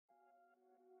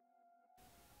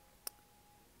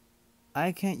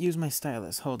I can't use my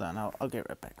stylus. Hold on, I'll get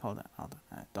right back. Hold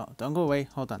on. Don't go away.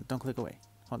 Hold on, don't click away.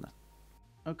 Hold on.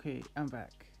 Okay, I'm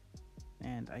back,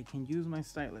 and I can use my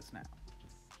stylus now.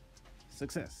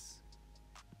 Success.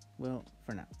 Well,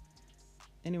 for now.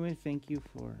 Anyway, thank you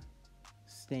for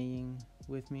staying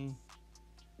with me.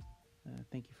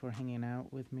 Thank you for hanging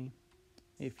out with me.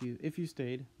 If you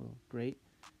stayed, well, great.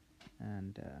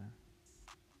 And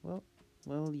well,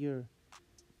 you're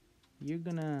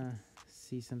gonna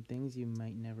see some things you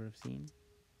might never have seen.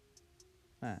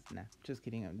 Nah, just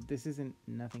kidding. This isn't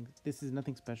nothing. This is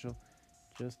nothing special.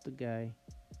 Just a guy,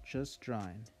 just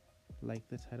drawing, like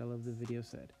the title of the video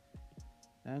said.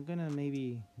 I'm gonna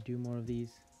maybe do more of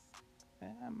these.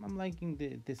 I'm liking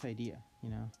this idea, you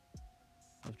know,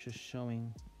 of just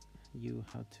showing you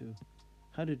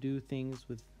how to do things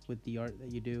with the art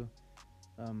that you do.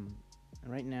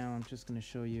 Right now, I'm just gonna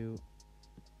show you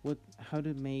how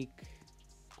to make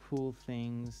cool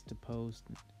things to post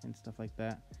and stuff like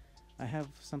that. I have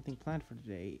something planned for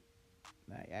today.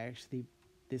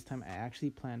 This time I actually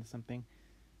planned something.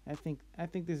 I think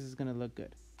this is gonna look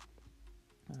good.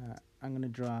 I'm gonna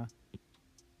draw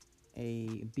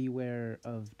a beware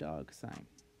of dog sign,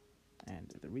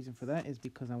 and the reason for that is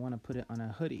because I want to put it on a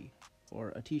hoodie or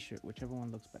a t-shirt, whichever one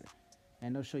looks better,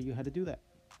 and I'll show you how to do that.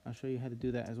 I'll show you how to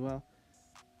do that as well.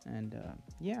 And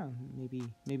yeah,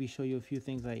 maybe show you a few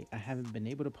things I haven't been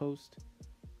able to post.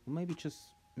 Well,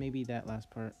 maybe that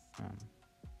last part,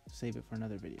 save it for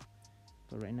another video.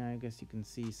 But right now, I guess you can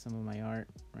see some of my art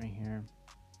right here.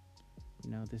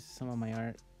 You know, this is some of my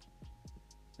art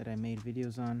that I made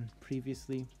videos on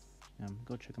previously.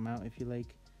 Go check them out if you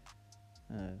like.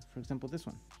 For example, this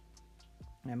one.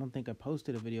 I don't think I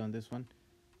posted a video on this one,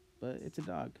 but it's a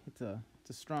dog. It's a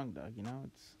strong dog, you know.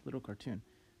 It's a little cartoon,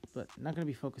 but not gonna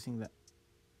be focusing that.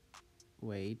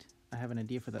 Wait, I have an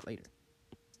idea for that later.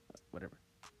 Whatever.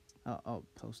 I'll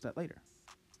post that later.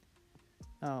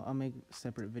 I'll make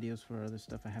separate videos for other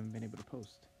stuff I haven't been able to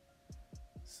post.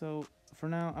 So for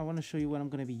now, I want to show you what I'm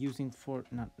going to be using for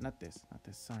not this.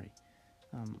 Sorry.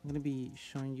 I'm going to be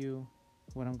showing you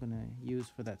what I'm going to use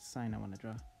for that sign I want to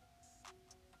draw.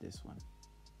 This one.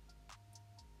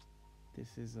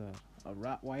 This is a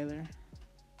Rottweiler.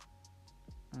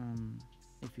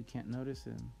 If you can't notice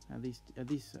him, at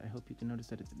least I hope you can notice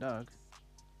that it's a dog.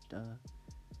 Duh.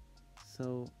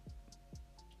 So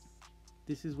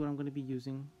this is what I'm going to be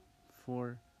using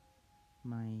for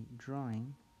my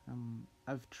drawing.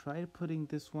 I've tried putting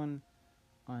this one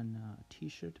on a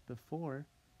t-shirt before,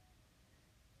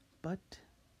 but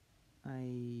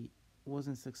I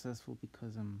wasn't successful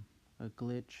because a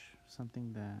glitch,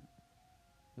 something that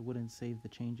it wouldn't save the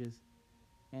changes,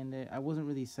 and I wasn't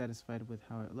really satisfied with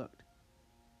how it looked.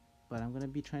 But I'm going to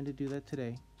be trying to do that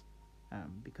today,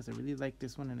 because I really like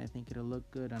this one and I think it'll look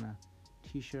good on a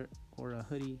t-shirt or a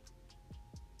hoodie.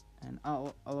 And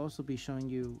I'll also be showing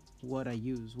you what I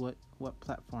use, what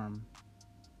platform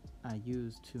I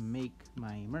use to make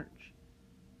my merch.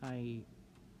 I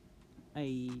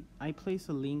place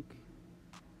a link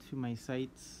to my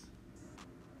sites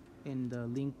in the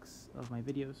links of my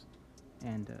videos,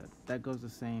 and that goes the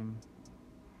same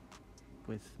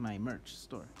with my merch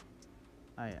store.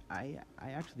 I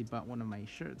actually bought one of my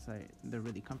shirts. They're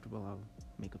really comfortable. I'll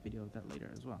make a video of that later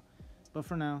as well. But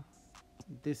for now,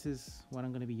 this is what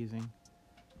I'm going to be using,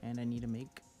 and I need to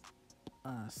make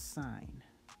a sign.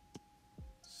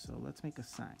 So let's make a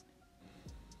sign.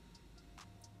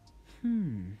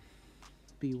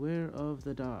 Beware of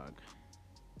the dog.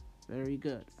 Very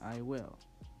good, I will.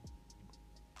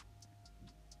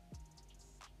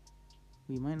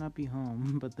 We might not be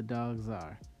home, but the dogs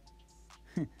are.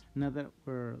 Now that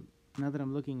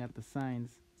I'm looking at the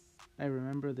signs, I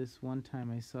remember this one time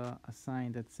I saw a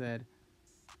sign that said,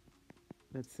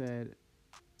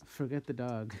 forget the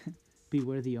dog,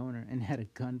 beware the owner, and had a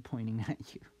gun pointing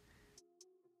at you.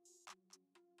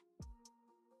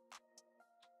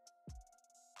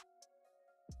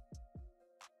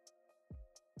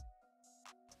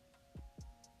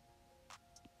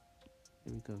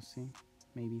 There we go, see?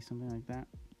 Maybe something like that.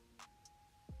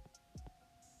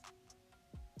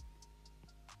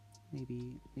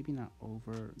 Maybe not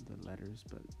over the letters,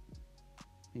 but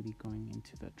maybe going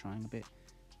into the drawing a bit.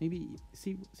 Maybe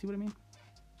see what I mean?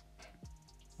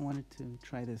 I wanted to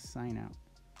try this sign out,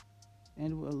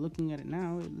 and looking at it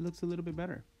now, it looks a little bit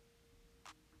better.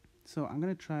 So I'm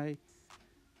gonna try.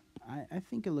 I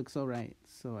think it looks all right.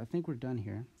 So I think we're done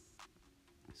here.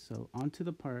 So on to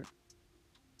the part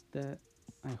that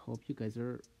I hope you guys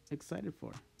are excited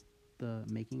for, the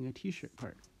making a t-shirt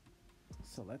part.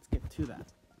 So let's get to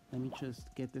that. Let me just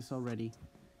get this all ready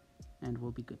and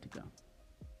we'll be good to go.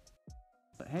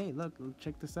 But hey, look,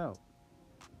 check this out.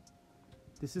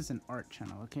 This is an art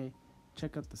channel, okay?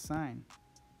 Check out the sign.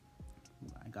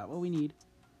 I got what we need.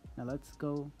 Now let's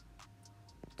go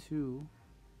to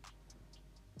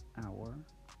our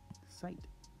site.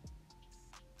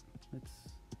 Let's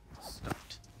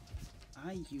start.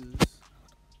 I use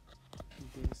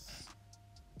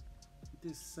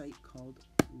this site called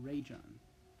RageOn.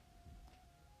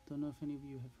 Don't know if any of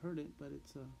you have heard it, but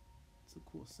it's a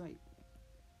cool site.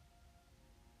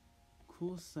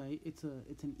 Cool site. It's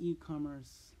an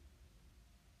e-commerce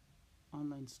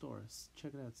online store.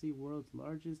 Check it out. See, world's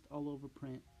largest all over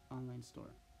print online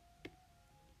store.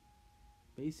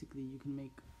 Basically, you can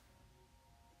make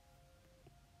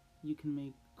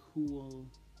cool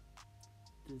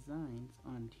designs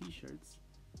on t-shirts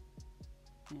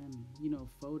and, you know,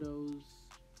 photos,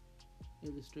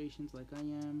 illustrations like I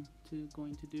am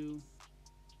going to do,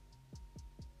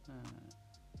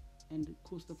 and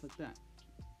cool stuff like that.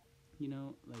 You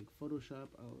know, like Photoshop.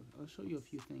 I'll show you a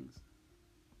few things.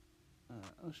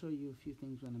 I'll show you a few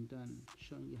things when I'm done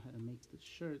showing you how to make the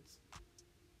shirts.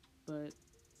 But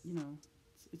you know,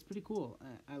 it's pretty cool.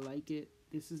 I like it.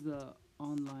 This is the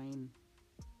online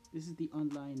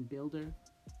builder.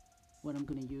 What I'm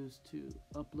gonna use to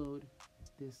upload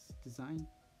this design.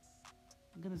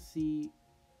 I'm gonna see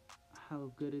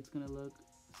how good it's gonna look.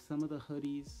 Some of the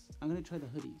hoodies. I'm gonna try the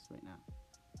hoodies right now.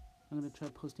 I'm gonna try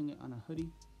posting it on a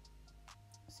hoodie.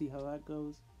 See how that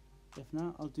goes. If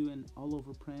not, I'll do an all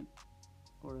over print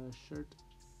or a shirt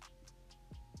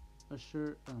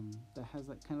that has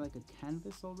like kind of like a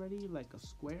canvas already, like a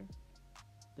square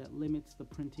that limits the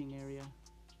printing area,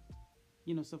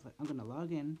 you know, stuff like. I'm gonna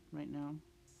log in right now.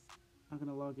 I'm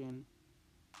gonna log in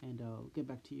and I'll get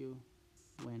back to you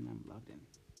when I'm logged in.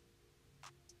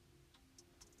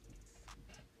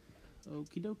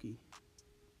 Okie dokie.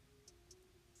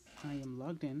 I am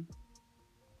logged in,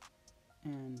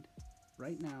 and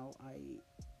right now I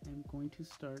am going to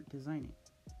start designing.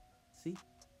 See?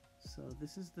 So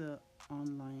this is the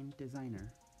online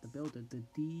designer, the builder, the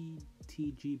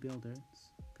DTG builder.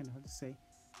 It's kind of hard to say.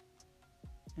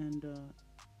 And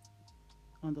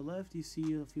on the left you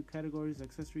see a few categories: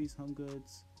 accessories, home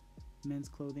goods, men's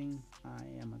clothing. I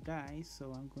am a guy,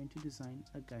 so I'm going to design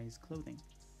a guy's clothing.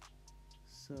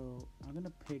 So I'm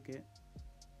gonna pick it.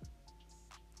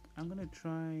 I'm gonna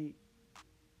try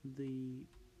the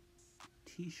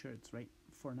t-shirts right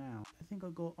for now. I think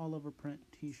I'll go all over print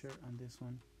t-shirt on this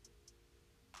one.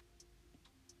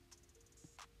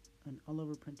 An all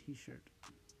over print t-shirt.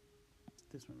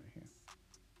 This one right here.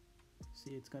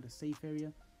 See, it's got a safe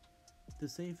area. The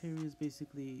safe area is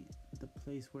basically the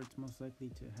place where it's most likely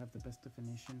to have the best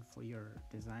definition for your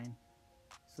design.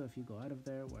 So if you go out of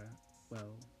there,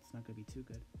 well, it's not gonna be too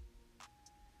good.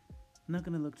 Not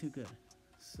gonna look too good.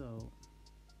 So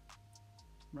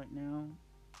right now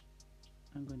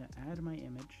I'm going to add my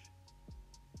image.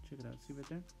 Check it out. See right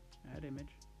there? Add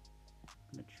image. I'm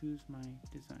going to choose my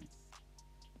design.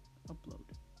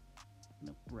 Upload. I'm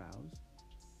going to browse.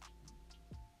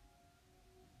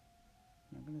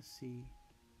 And I'm going to see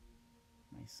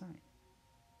my sign.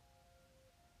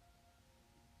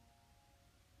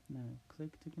 Now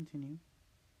click to continue.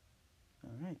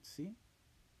 Alright, see?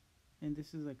 And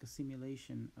this is like a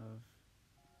simulation of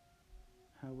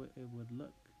how it would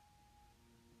look.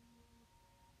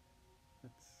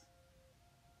 Let's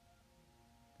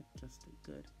adjust it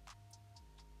good.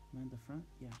 Am I in the front?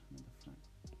 Yeah, I'm in the front.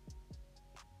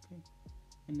 Okay.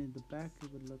 And in the back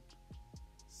it would look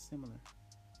similar.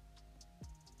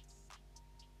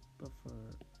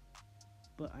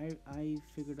 But I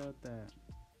figured out that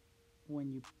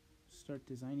when you start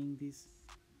designing these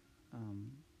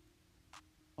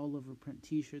all over print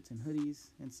t-shirts and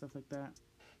hoodies and stuff like that,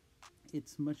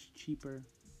 it's much cheaper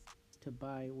to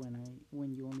buy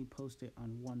when you only post it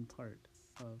on one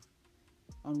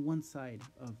side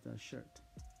of the shirt.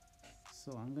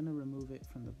 So I'm gonna remove it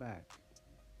from the back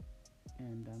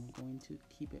and I'm going to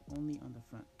keep it only on the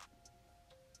front.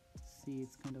 See,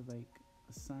 it's kind of like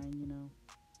a sign, you know,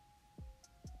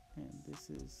 and this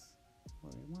is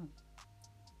what I want.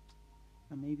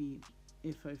 And maybe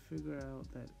if I figure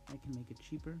out that I can make it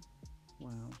cheaper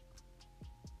while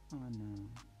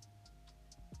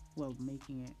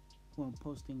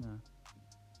posting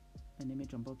an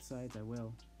image on both sides, I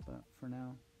will. But for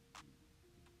now,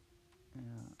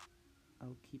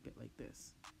 I'll keep it like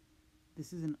this.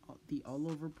 This is the all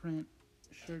over print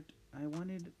shirt. I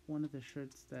wanted one of the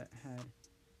shirts that had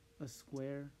a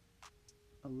square,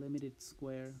 a limited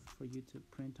square for you to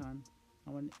print on.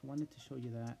 I wanted to show you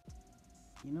that.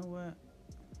 You know what?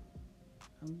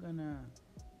 I'm gonna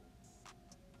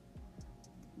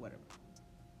whatever.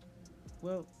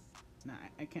 Well, nah,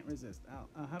 I can't resist.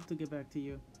 I'll have to get back to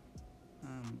you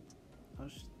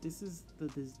This is so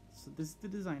this is the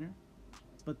designer,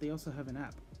 but they also have an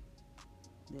app.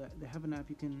 They have an app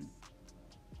you can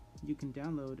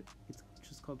download. It's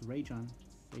just called RageOn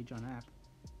app,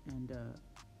 and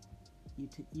you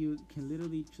can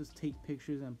literally just take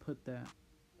pictures and put that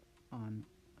on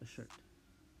a shirt.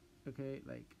 Okay,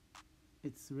 like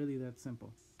it's really that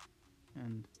simple,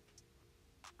 and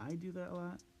I do that a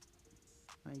lot.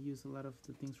 I use a lot of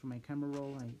the things from my camera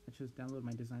roll. I just download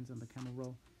my designs on the camera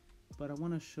roll, but I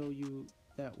want to show you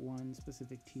that one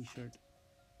specific t-shirt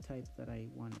type that I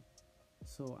wanted.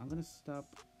 So I'm gonna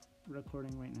stop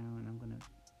recording right now, and I'm gonna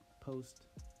post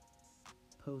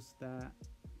that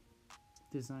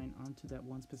design onto that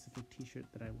one specific t-shirt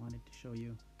that I wanted to show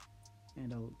you,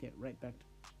 and I'll get right back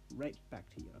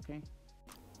to you. Okay.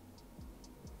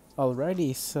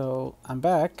 Alrighty, so I'm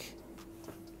back,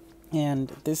 and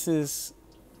this is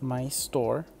my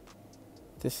store.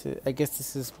 I guess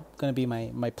this is gonna be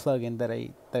my plugin that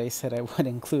I said I would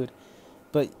include.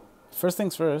 But first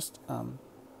things first,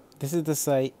 this is the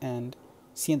site, and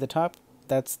see in the top,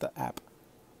 that's the app.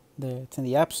 It's in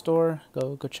the App Store.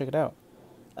 Go check it out.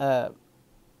 The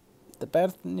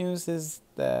bad news is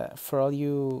that for all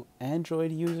you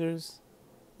Android users,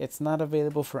 it's not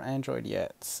available for Android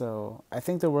yet. So I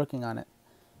think they're working on it.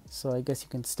 So I guess you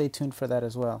can stay tuned for that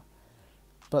as well.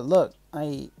 But look,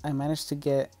 I managed to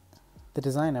get the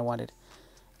design I wanted.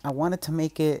 I wanted to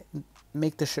make the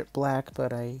shirt black,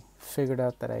 but I figured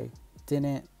out that I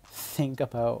didn't think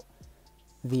about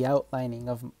the outlining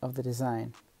of the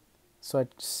design. So I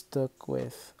stuck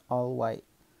with all white.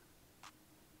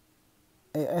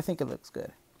 I think it looks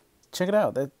good. Check it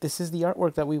out. This is the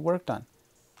artwork that we worked on.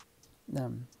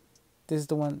 This is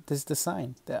the one. This is the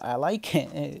sign. I like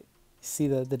it. See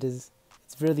it's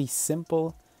really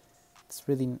simple. It's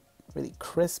really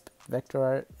crisp vector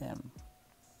art.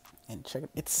 And check it.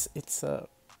 It's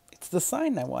the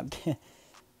sign I want.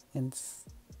 And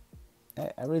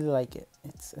I really like it.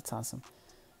 It's awesome.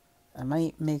 I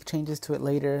might make changes to it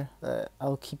later.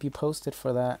 I'll keep you posted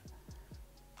for that.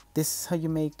 This is how you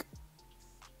make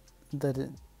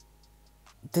the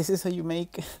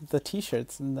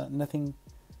t-shirts, and nothing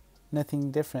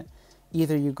different.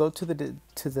 Either you go to their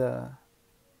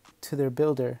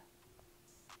builder,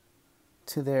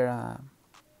 to their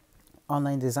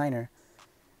online designer,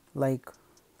 like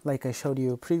I showed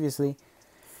you previously,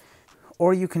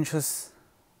 or you can just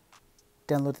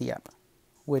download the app,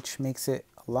 which makes it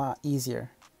a lot easier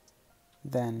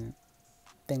than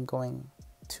going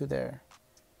to their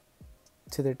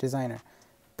designer.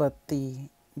 But the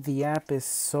app is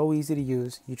so easy to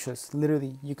use. You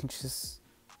can just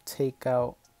take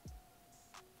out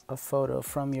a photo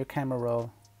from your camera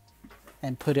roll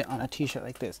and put it on a t-shirt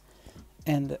like this.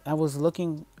 And I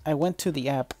went to the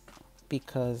app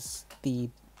because the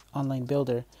online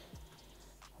builder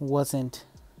wasn't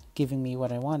giving me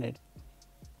what I wanted,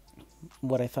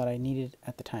 what I thought I needed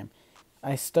at the time.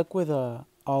 I stuck with a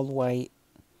all white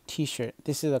t-shirt.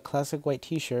 This is a classic white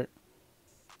t-shirt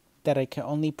that I can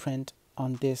only print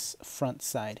on this front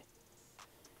side.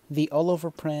 The all over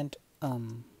print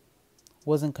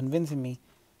wasn't convincing me,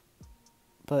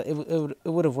 but it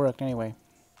would have worked anyway.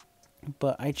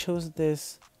 But I chose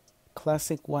this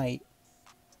classic white.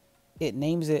 It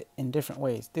names it in different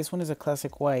ways. This one is a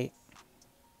classic white,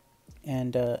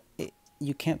 and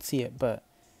you can't see it, but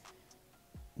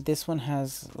this one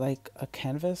has like a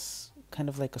canvas, kind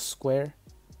of like a square,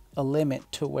 a limit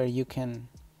to where you can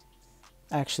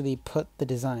actually put the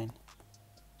design.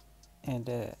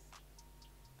 And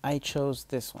I chose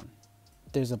this one.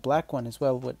 There's a black one as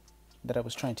well that I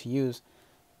was trying to use,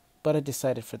 but I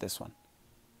decided for this one.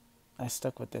 I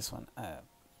stuck with this one.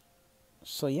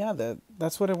 So yeah,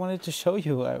 that's what I wanted to show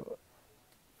you.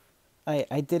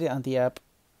 I did it on the app,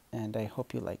 and I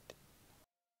hope you liked it.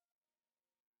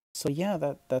 So yeah,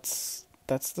 that's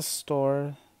the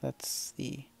store. This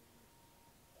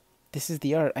is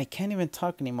the art. I can't even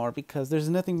talk anymore because there's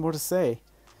nothing more to say.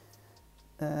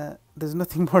 There's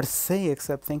nothing more to say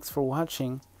except thanks for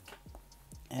watching,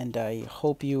 and I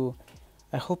hope you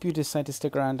decide to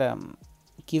stick around.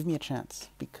 Give me a chance,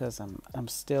 because I'm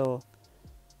still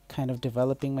kind of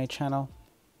developing my channel,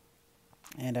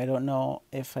 and I don't know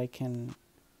if there's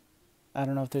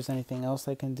anything else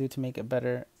I can do to make it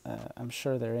better. I'm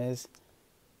sure there is,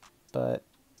 but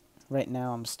right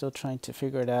now I'm still trying to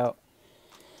figure out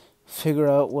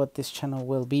what this channel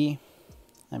will be.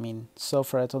 I mean, so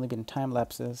far it's only been time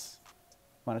lapses.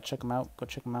 Want to check them out? Go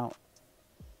check them out.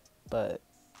 But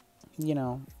you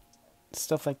know,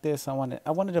 stuff like this, I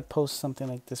wanted to post something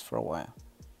like this for a while,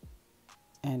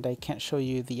 and I can't show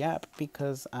you the app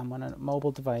because I'm on a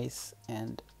mobile device,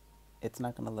 and it's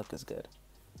not gonna look as good.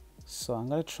 So I'm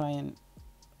gonna try and,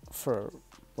 for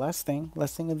last thing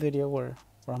of the video, we're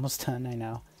almost done, I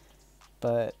know,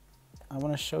 but I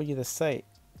want to show you the site.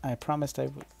 I promised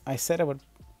I said I would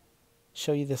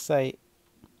show you the site,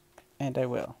 and I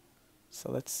will.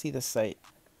 So let's see the site.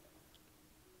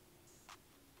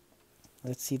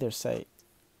 Let's see their site.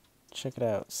 Check it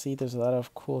out. See, there's a lot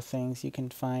of cool things you can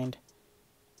find.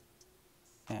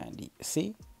 And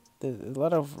see, there's a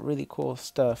lot of really cool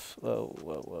stuff.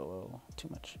 Whoa, too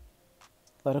much.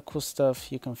 A lot of cool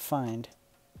stuff you can find.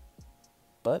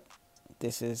 But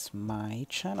this is my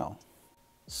channel.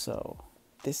 So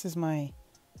this is my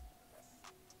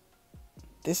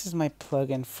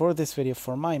plugin for this video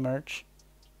for my merch.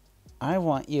 I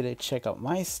want you to check out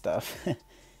my stuff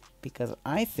because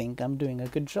I think I'm doing a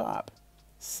good job.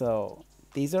 So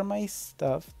these are my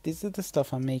stuff. These are the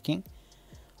stuff I'm making.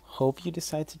 Hope you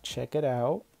decide to check it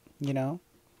out. You know,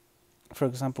 for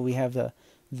example, we have the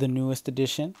newest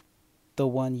edition, the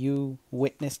one you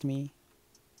witnessed me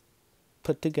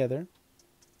put together.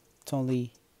 It's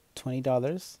only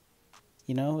 $20.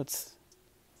 You know,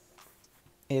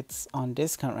 it's on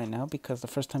discount right now because the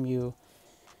first time you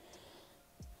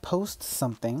post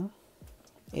something,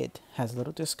 it has a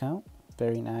little discount.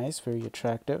 Very nice, very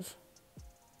attractive.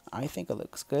 I think it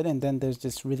looks good. And then there's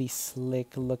this really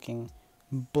slick looking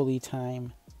Bully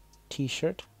Time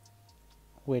t-shirt,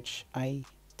 which I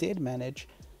did manage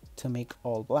to make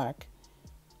all black,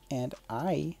 and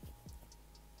I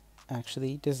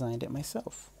actually designed it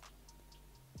myself.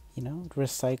 You know,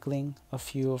 recycling a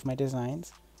few of my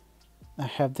designs. I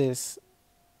have this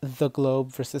The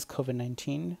Globe versus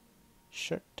COVID-19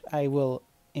 shirt. I will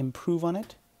improve on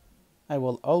it. I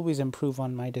will always improve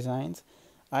on my designs.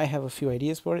 I have a few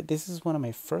ideas for it. This is one of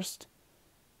my first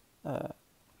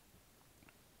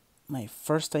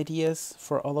ideas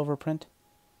for all over print.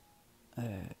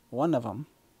 One of them.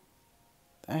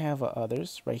 I have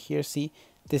others right here. See,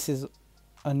 this is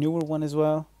a newer one as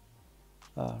well.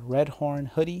 Red Horn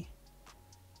hoodie.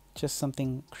 Just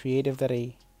something creative that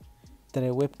I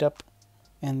whipped up.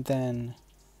 And then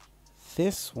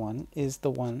this one is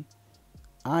the one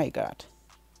I got.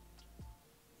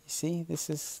 You see, this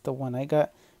is the one I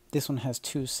got. This one has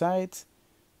two sides.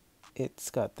 It's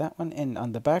got that one, and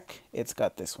on the back it's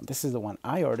got this one. This is the one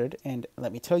I ordered, and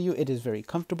let me tell you, it is very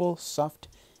comfortable, soft,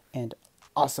 and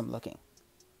awesome looking.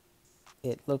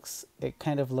 It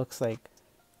kind of looks like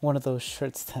one of those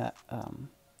shirts that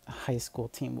a high school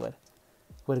team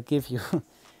would give you.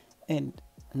 And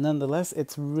nonetheless,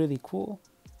 it's really cool.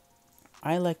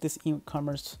 I like this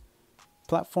e-commerce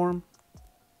platform,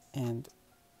 and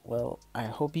well, I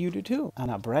hope you do too. I'm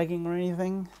not bragging or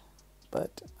anything,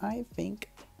 but I think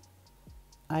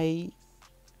I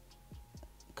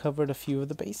covered a few of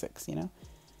the basics, you know,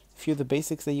 a few of the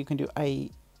basics that you can do. I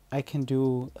can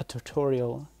do a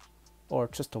tutorial or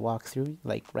just a walkthrough,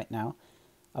 like right now,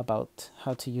 about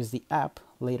how to use the app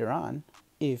later on,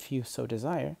 if you so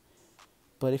desire.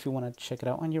 But if you want to check it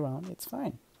out on your own, it's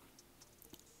fine.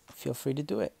 Feel free to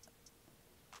do it.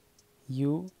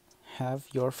 You have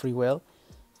your free will.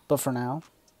 But for now,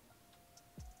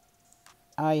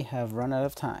 I have run out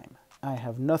of time. I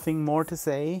have nothing more to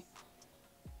say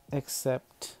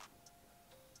except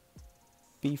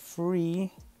be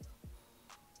free,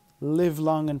 live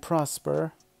long and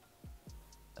prosper,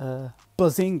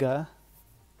 bazinga,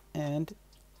 and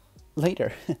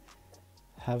later.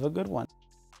 Have a good one.